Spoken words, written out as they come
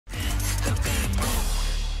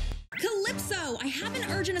So, I have an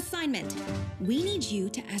urgent assignment. We need you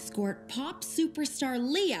to escort pop superstar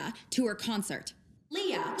Leah to her concert.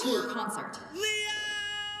 Leah to her concert. Leah!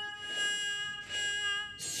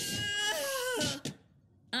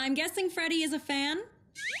 I'm guessing Freddie is a fan?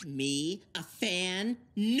 Me? A fan?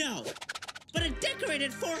 No. But a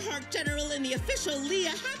decorated four-heart general in the official Leah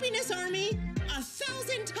Happiness Army?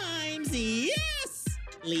 1,000 times yes!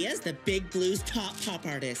 Leah's the Big Blues top pop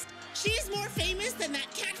artist. She's more famous than that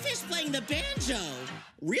catfish playing the banjo.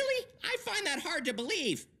 Really? I find that hard to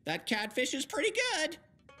believe. That catfish is pretty good.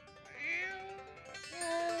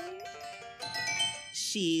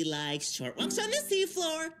 She likes short walks on the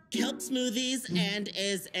seafloor, kelp smoothies, and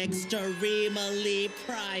is extremely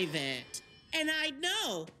private. And I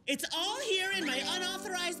know. It's all here in my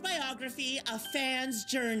unauthorized biography, A Fan's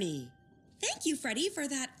Journey. Thank you, Freddie, for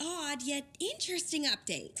that odd yet interesting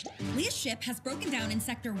update. Leah's ship has broken down in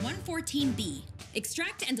Sector 114B.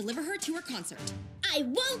 Extract and deliver her to her concert. I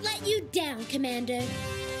won't let you down, Commander.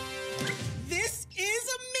 This is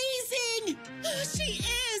amazing! She